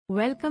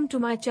Welcome to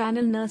my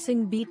channel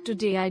Nursing Beat.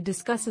 Today I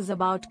discusses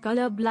about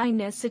color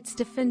blindness, its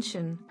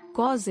definition,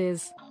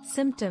 causes,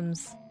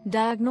 symptoms,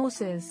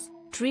 diagnosis,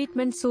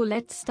 treatment. So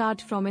let's start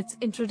from its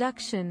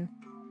introduction.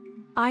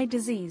 Eye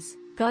disease,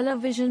 color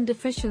vision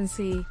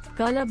deficiency,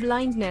 color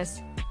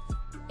blindness.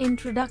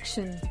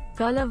 Introduction.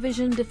 Color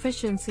vision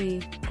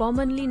deficiency,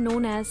 commonly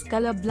known as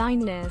color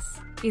blindness,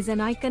 is an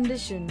eye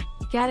condition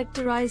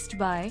characterized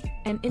by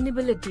an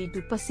inability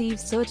to perceive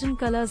certain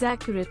colors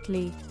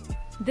accurately.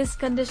 This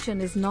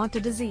condition is not a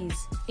disease,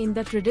 in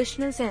the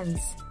traditional sense,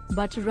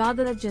 but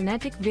rather a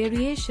genetic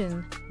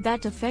variation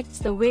that affects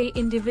the way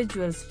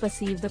individuals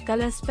perceive the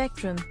color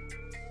spectrum.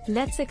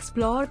 Let's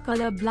explore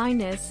color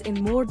blindness in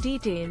more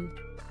detail.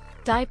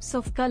 Types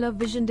of color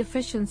vision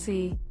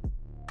deficiency.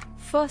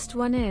 First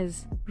one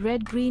is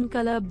red-green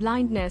color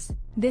blindness.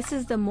 This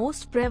is the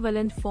most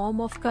prevalent form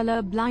of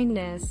color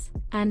blindness,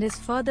 and is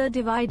further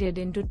divided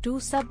into two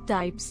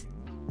subtypes.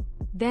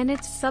 Then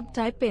its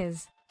subtype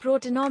is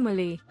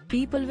protanomaly.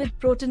 People with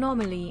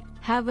protanomaly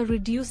have a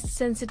reduced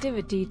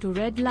sensitivity to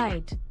red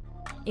light.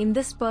 In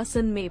this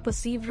person may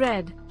perceive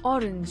red,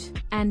 orange,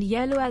 and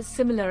yellow as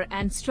similar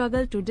and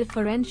struggle to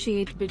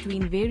differentiate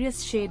between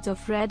various shades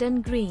of red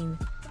and green.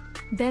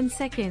 Then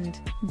second,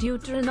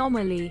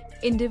 deuteranomaly.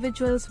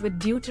 Individuals with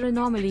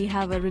deuteranomaly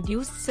have a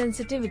reduced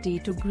sensitivity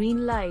to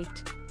green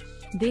light.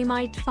 They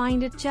might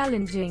find it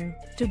challenging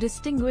to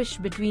distinguish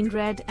between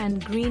red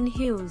and green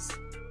hues.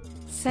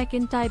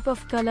 Second type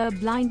of color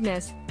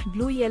blindness,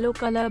 blue-yellow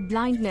color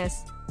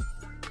blindness.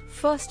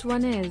 First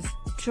one is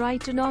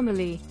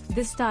tritonomaly.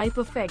 This type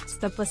affects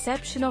the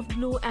perception of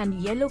blue and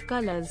yellow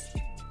colors.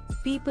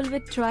 People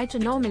with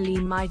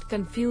tritonomaly might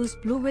confuse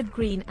blue with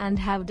green and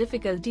have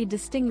difficulty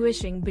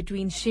distinguishing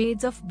between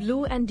shades of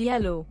blue and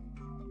yellow.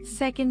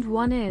 Second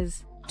one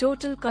is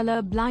total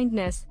color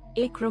blindness,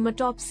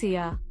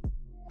 achromatopsia.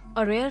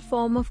 A rare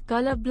form of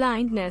color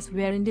blindness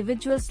where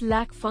individuals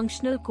lack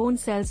functional cone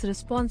cells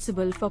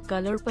responsible for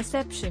color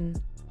perception.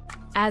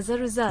 As a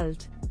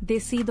result, they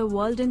see the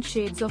world in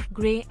shades of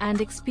gray and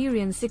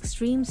experience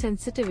extreme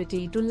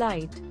sensitivity to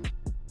light.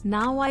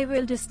 Now I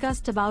will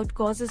discuss about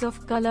causes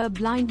of color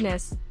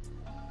blindness.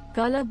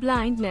 Color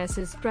blindness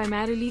is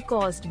primarily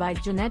caused by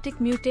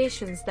genetic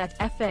mutations that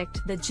affect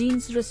the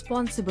genes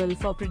responsible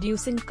for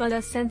producing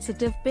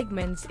color-sensitive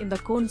pigments in the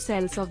cone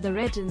cells of the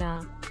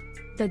retina.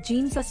 The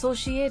genes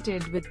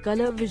associated with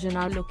color vision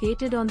are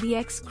located on the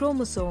X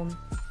chromosome.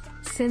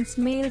 Since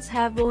males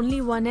have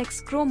only one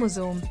X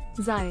chromosome,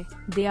 XY,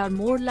 they are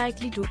more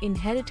likely to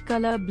inherit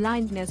color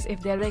blindness if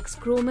their X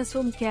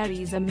chromosome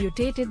carries a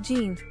mutated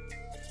gene.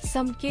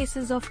 Some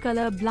cases of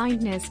color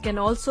blindness can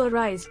also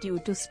arise due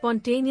to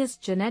spontaneous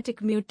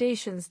genetic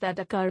mutations that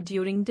occur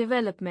during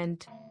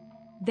development.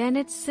 Then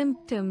its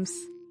symptoms.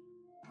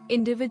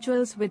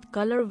 Individuals with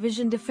color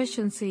vision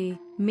deficiency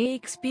may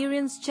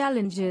experience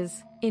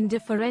challenges in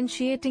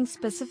differentiating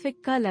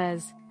specific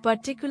colors,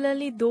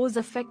 particularly those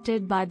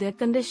affected by their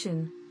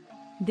condition.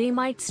 They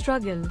might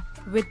struggle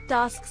with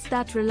tasks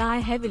that rely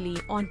heavily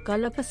on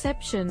color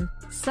perception,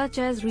 such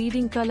as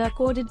reading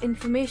color-coded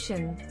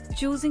information,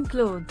 choosing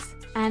clothes,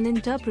 and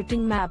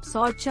interpreting maps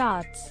or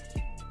charts.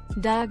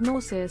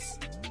 Diagnosis.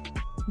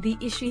 The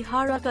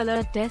Ishihara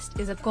color test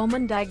is a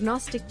common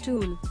diagnostic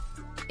tool.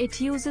 It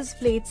uses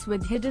plates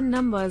with hidden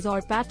numbers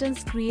or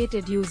patterns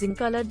created using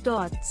colored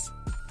dots.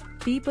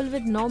 People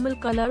with normal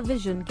color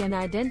vision can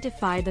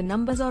identify the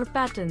numbers or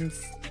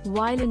patterns,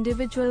 while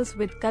individuals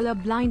with color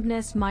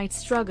blindness might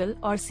struggle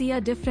or see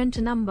a different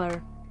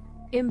number.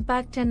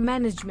 Impact and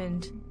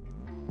management.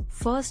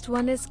 First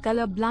one is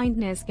color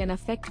blindness can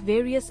affect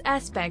various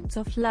aspects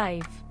of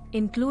life,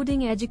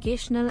 including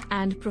educational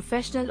and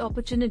professional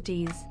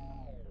opportunities.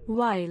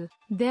 While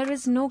there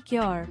is no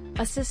cure,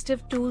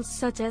 assistive tools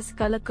such as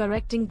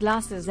color-correcting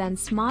glasses and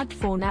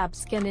smartphone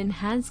apps can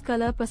enhance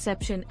color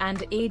perception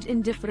and aid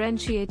in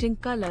differentiating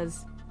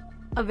colors.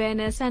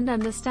 Awareness and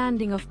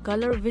understanding of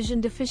color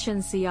vision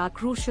deficiency are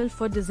crucial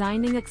for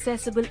designing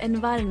accessible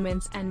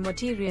environments and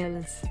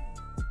materials.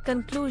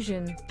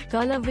 Conclusion.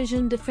 Color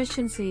vision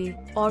deficiency,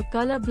 or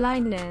color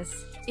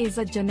blindness, is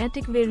a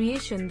genetic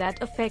variation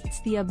that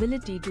affects the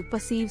ability to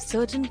perceive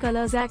certain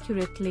colors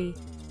accurately.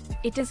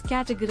 It is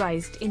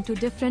categorized into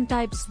different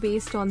types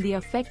based on the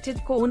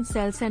affected cone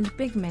cells and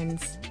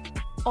pigments.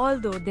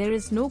 Although there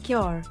is no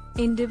cure,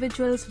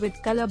 individuals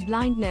with color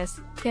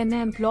blindness can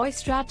employ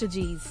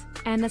strategies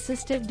and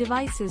assistive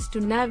devices to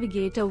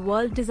navigate a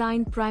world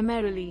designed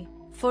primarily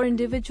for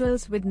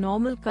individuals with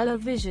normal color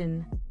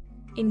vision.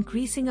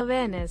 Increasing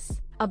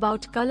awareness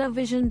about color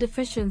vision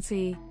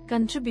deficiency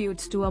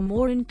contributes to a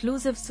more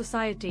inclusive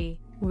society,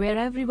 where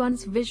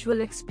everyone's visual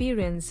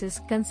experience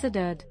is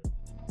considered.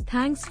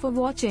 Thanks for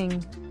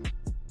watching.